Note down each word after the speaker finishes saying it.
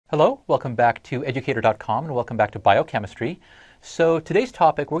Hello, welcome back to Educator.com and welcome back to Biochemistry. So today's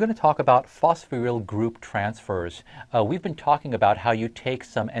topic, we're going to talk about phosphoryl group transfers. We've been talking about how you take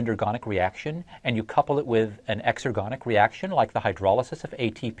some endergonic reaction and you couple it with an exergonic reaction like the hydrolysis of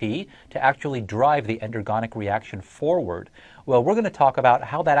ATP to actually drive the endergonic reaction forward. Well, we're going to talk about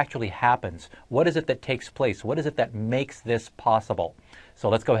how that actually happens. What is it that takes place? What is it that makes this possible? So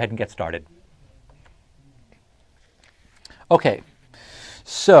let's go ahead and get started. Okay.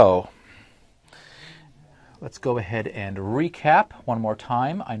 So let's go ahead and recap one more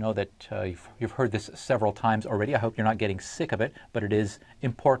time. I know that you've heard this several times already. I hope you're not getting sick of it, but it is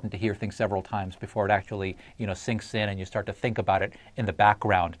important to hear things several times before it actually, sinks in and you start to think about it in the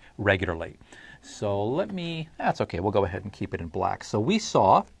background regularly. So that's okay, we'll go ahead and keep it in black. So we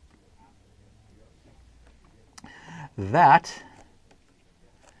saw that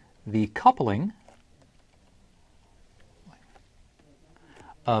the coupling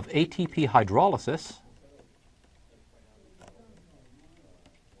of ATP hydrolysis,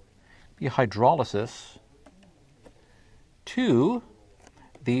 to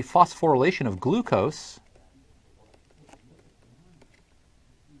the phosphorylation of glucose,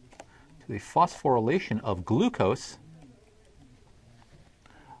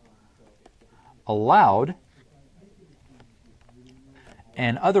 allowed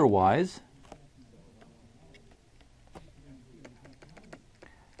an otherwise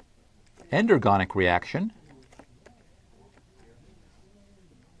endergonic reaction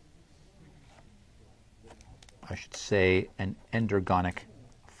an endergonic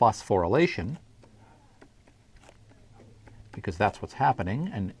phosphorylation, because that's what's happening,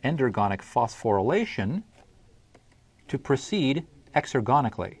 an endergonic phosphorylation to proceed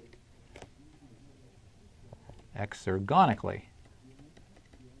exergonically.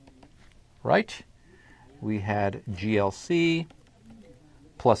 Right? We had GLC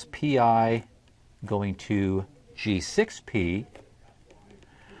plus Pi going to G6P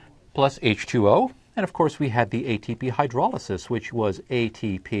plus H2O. And of course we had the ATP hydrolysis, which was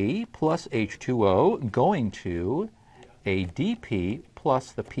ATP plus H2O going to ADP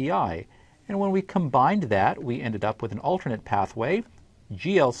plus the Pi. And when we combined that, we ended up with an alternate pathway,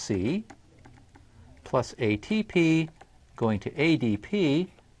 GLC plus ATP going to ADP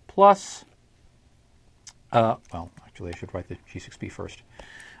plus, actually I should write the G6P first.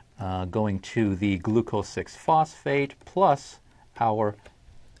 Going to the glucose 6-phosphate plus our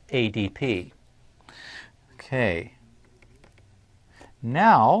ADP. Okay.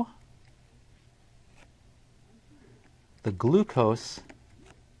 Now, the glucose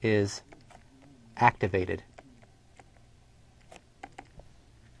is activated.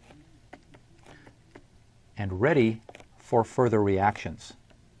 And ready for further reactions.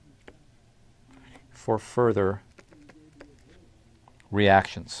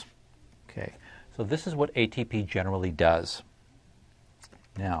 Okay, so this is what ATP generally does.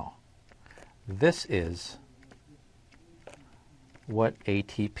 Now, this is what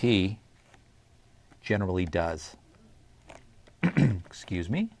ATP generally does. Excuse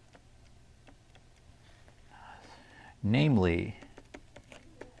me. Namely,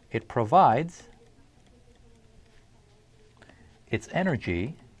 it provides its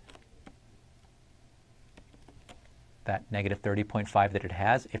energy, that negative 30.5 that it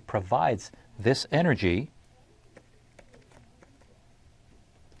has, it provides this energy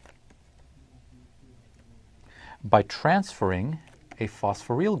by transferring a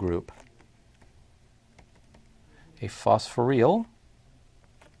phosphoryl group. A phosphoryl,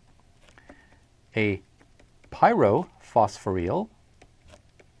 a pyrophosphoryl,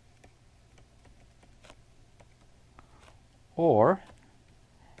 or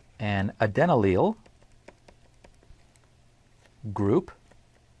an adenylyl group.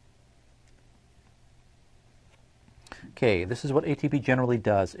 Okay, this is what ATP generally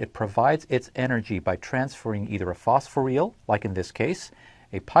does. It provides its energy by transferring either a phosphoryl, like in this case,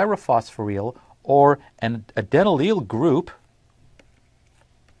 a pyrophosphoryl, or an adenylyl group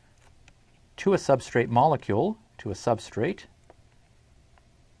to a substrate molecule,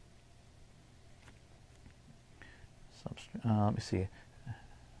 let me see.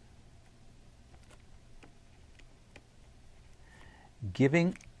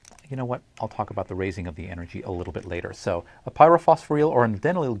 Giving, you know what, I'll talk about the raising of the energy a little bit later. So a pyrophosphoryl or an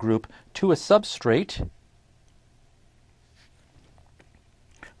adenylyl group to a substrate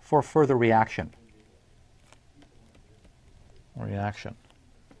for further reaction.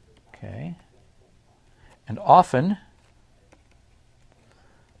 Okay. And often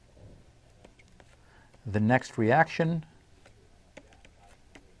the next reaction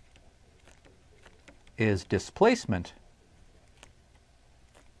is displacement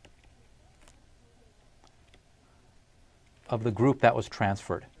of the group that was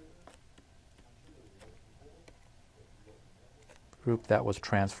transferred. Group that was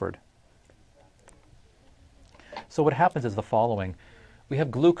transferred. So what happens is the following. We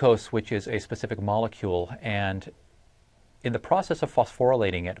have glucose, which is a specific molecule, and in the process of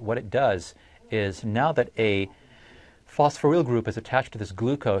phosphorylating it, what it does is now that a phosphoryl group is attached to this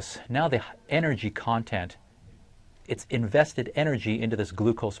glucose, now the energy content, it's invested energy into this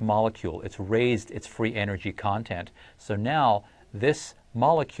glucose molecule. It's raised its free energy content. So now this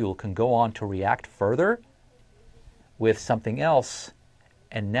molecule can go on to react further with something else,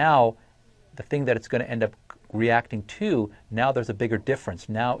 and now the thing that it's going to end up reacting to, now there's a bigger difference.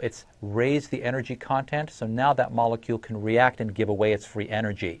 Now it's raised the energy content, so now that molecule can react and give away its free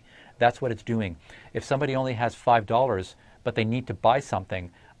energy. That's what it's doing. If somebody only has $5 but they need to buy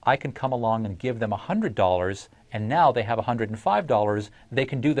something, I can come along and give them $100, and now they have $105. They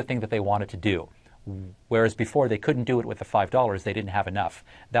can do the thing that they wanted to do. Whereas before they couldn't do it with the $5, they didn't have enough.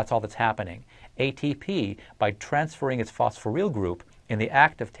 That's all that's happening. ATP, by transferring its phosphoryl group, in the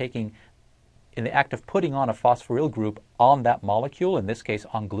act of putting on a phosphoryl group on that molecule, in this case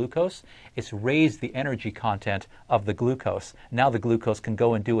on glucose, it's raised the energy content of the glucose. Now the glucose can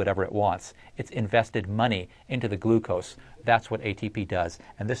go and do whatever it wants. It's invested money into the glucose. That's what ATP does,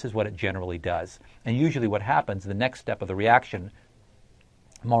 and this is what it generally does. And usually what happens, the next step of the reaction,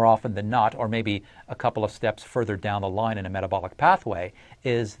 more often than not, or maybe a couple of steps further down the line in a metabolic pathway,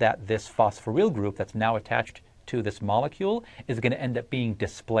 is that this phosphoryl group that's now attached to this molecule is going to end up being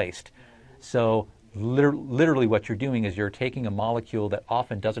displaced. So literally what you're doing is you're taking a molecule that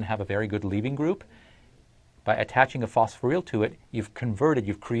often doesn't have a very good leaving group. By attaching a phosphoryl to it, you've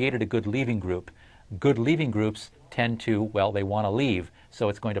created a good leaving group. Good leaving groups tend to, well, they want to leave, so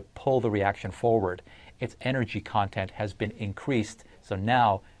it's going to pull the reaction forward. Its energy content has been increased, so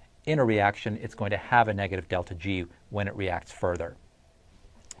now in a reaction it's going to have a negative delta G when it reacts further.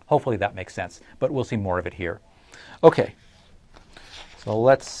 Hopefully that makes sense, but we'll see more of it here. Okay. So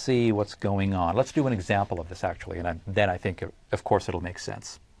let's see what's going on. Let's do an example of this, actually, and then I think, of course, it'll make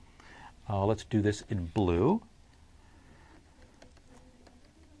sense. Let's do this in blue.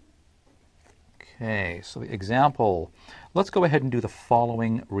 Okay, so the example, let's go ahead and do the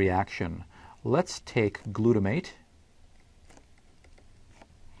following reaction. Let's take glutamate,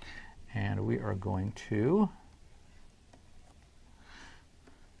 and we are going to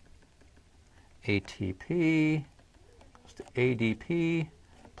ATP ADP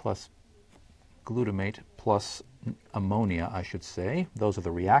plus glutamate plus ammonia, I should say. Those are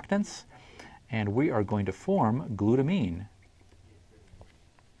the reactants. And we are going to form glutamine.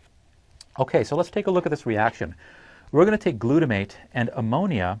 Okay, so let's take a look at this reaction. We're going to take glutamate and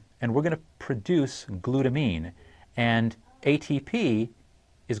ammonia, and we're going to produce glutamine. And ATP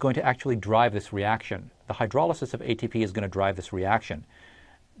is going to actually drive this reaction. The hydrolysis of ATP is going to drive this reaction.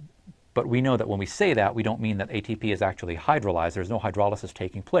 But we know that when we say that, we don't mean that ATP is actually hydrolyzed. There's no hydrolysis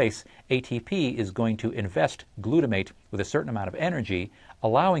taking place. ATP is going to invest glutamate with a certain amount of energy,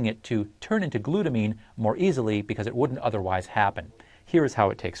 allowing it to turn into glutamine more easily because it wouldn't otherwise happen. Here is how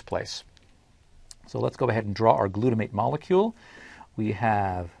it takes place. So let's go ahead and draw our glutamate molecule. We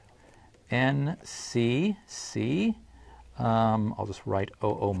have NCC. I'll just write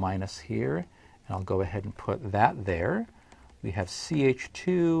OO minus here, and I'll go ahead and put that there. We have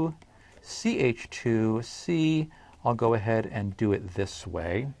CH2, CH2, I'll go ahead and do it this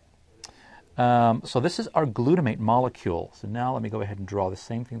way. So this is our glutamate molecule. So now let me go ahead and draw the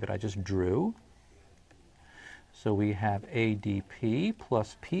same thing that I just drew. So we have ADP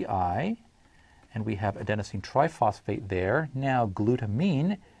plus PI, and we have adenosine triphosphate there. Now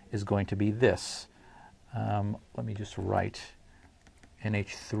glutamine is going to be this. Let me just write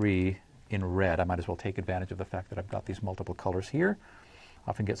NH3 in red. I might as well take advantage of the fact that I've got these multiple colors here. I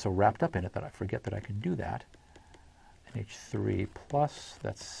often get so wrapped up in it that I forget that I can do that. NH3 plus,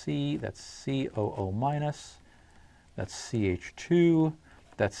 that's COO minus, that's CH2,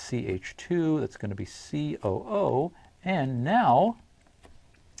 that's CH2, that's going to be COO, and now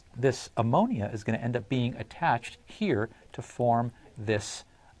this ammonia is going to end up being attached here to form this,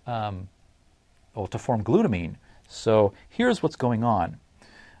 to form glutamine. So here's what's going on.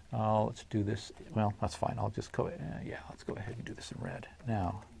 Let's do this. Well, that's fine. I'll just go. Let's go ahead and do this in red.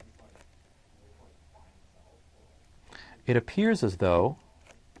 Now, it appears as though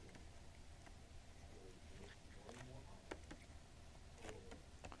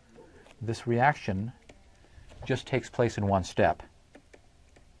this reaction just takes place in one step.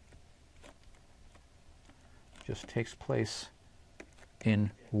 Just takes place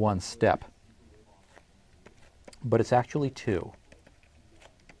in one step. But it's actually two.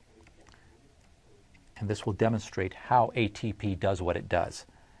 And this will demonstrate how ATP does what it does.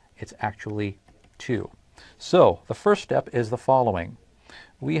 It's actually 2. So the first step is the following.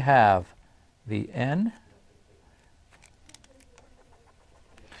 We have the N.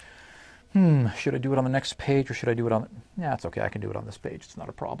 Should I do it on the next page or should I do it on... Yeah, it's okay. I can do it on this page. It's not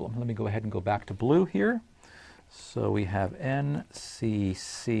a problem. Let me go ahead and go back to blue here. So we have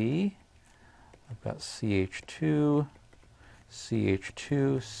NCC. I've got CH2,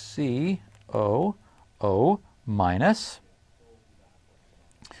 CH2, COO minus.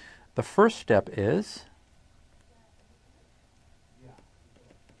 The first step is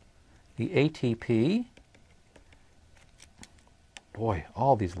the ATP. Boy,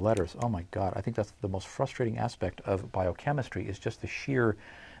 all these letters, oh my God, I think that's the most frustrating aspect of biochemistry is just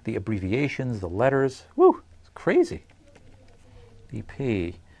the abbreviations, the letters. Woo, it's crazy.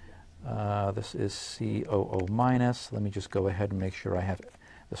 BP, this is COO minus. Let me just go ahead and make sure I have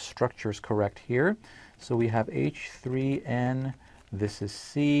the structures correct here. So we have H3N, this is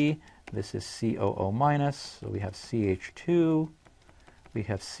C, this is COO minus, so we have CH2, we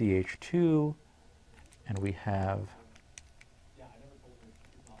have CH2, and we have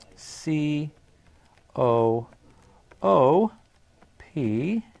COOP.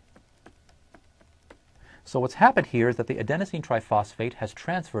 So what's happened here is that the adenosine triphosphate has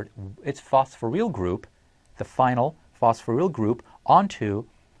transferred its phosphoryl group, the final phosphoryl group, onto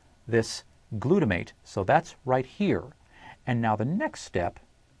this glutamate. So that's right here. And now the next step,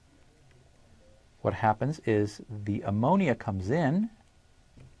 what happens is the ammonia comes in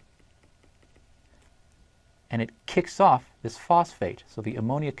and it kicks off this phosphate. So the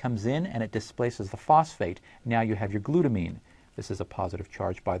ammonia comes in and it displaces the phosphate. Now you have your glutamine. This is a positive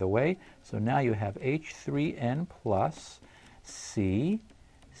charge, by the way. So now you have H3N plus C,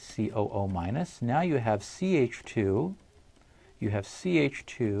 COO minus. Now you have CH2, you have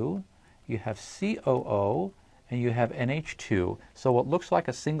CH2, you have COO, and you have NH2. So what looks like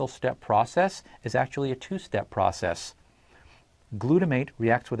a single-step process is actually a two-step process. Glutamate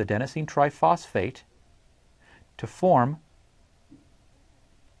reacts with adenosine triphosphate to form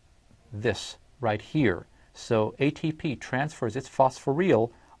this right here. So ATP transfers its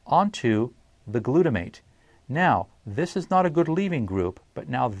phosphoryl onto the glutamate. Now, this is not a good leaving group, but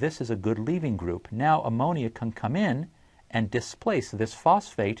now this is a good leaving group. Now ammonia can come in and displace this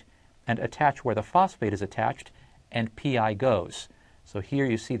phosphate and attach where the phosphate is attached, and PI goes. So here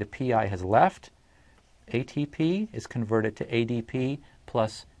you see the PI has left. ATP is converted to ADP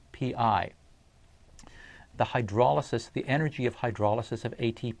plus PI. The hydrolysis, the energy of hydrolysis of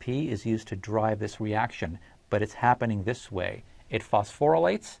ATP is used to drive this reaction, but it's happening this way. It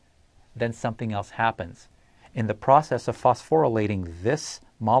phosphorylates, then something else happens. In the process of phosphorylating this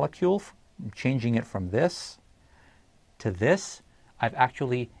molecule, changing it from this to this, I've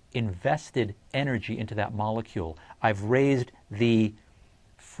actually invested energy into that molecule. I've raised the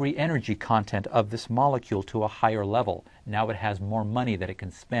free energy content of this molecule to a higher level. Now it has more money that it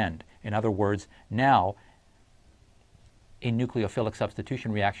can spend. In other words, now a nucleophilic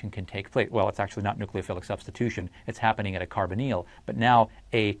substitution reaction can take place. Well, it's actually not nucleophilic substitution. It's happening at a carbonyl. But now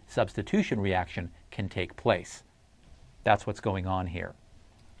a substitution reaction can take place. That's what's going on here.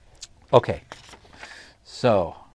 Okay, so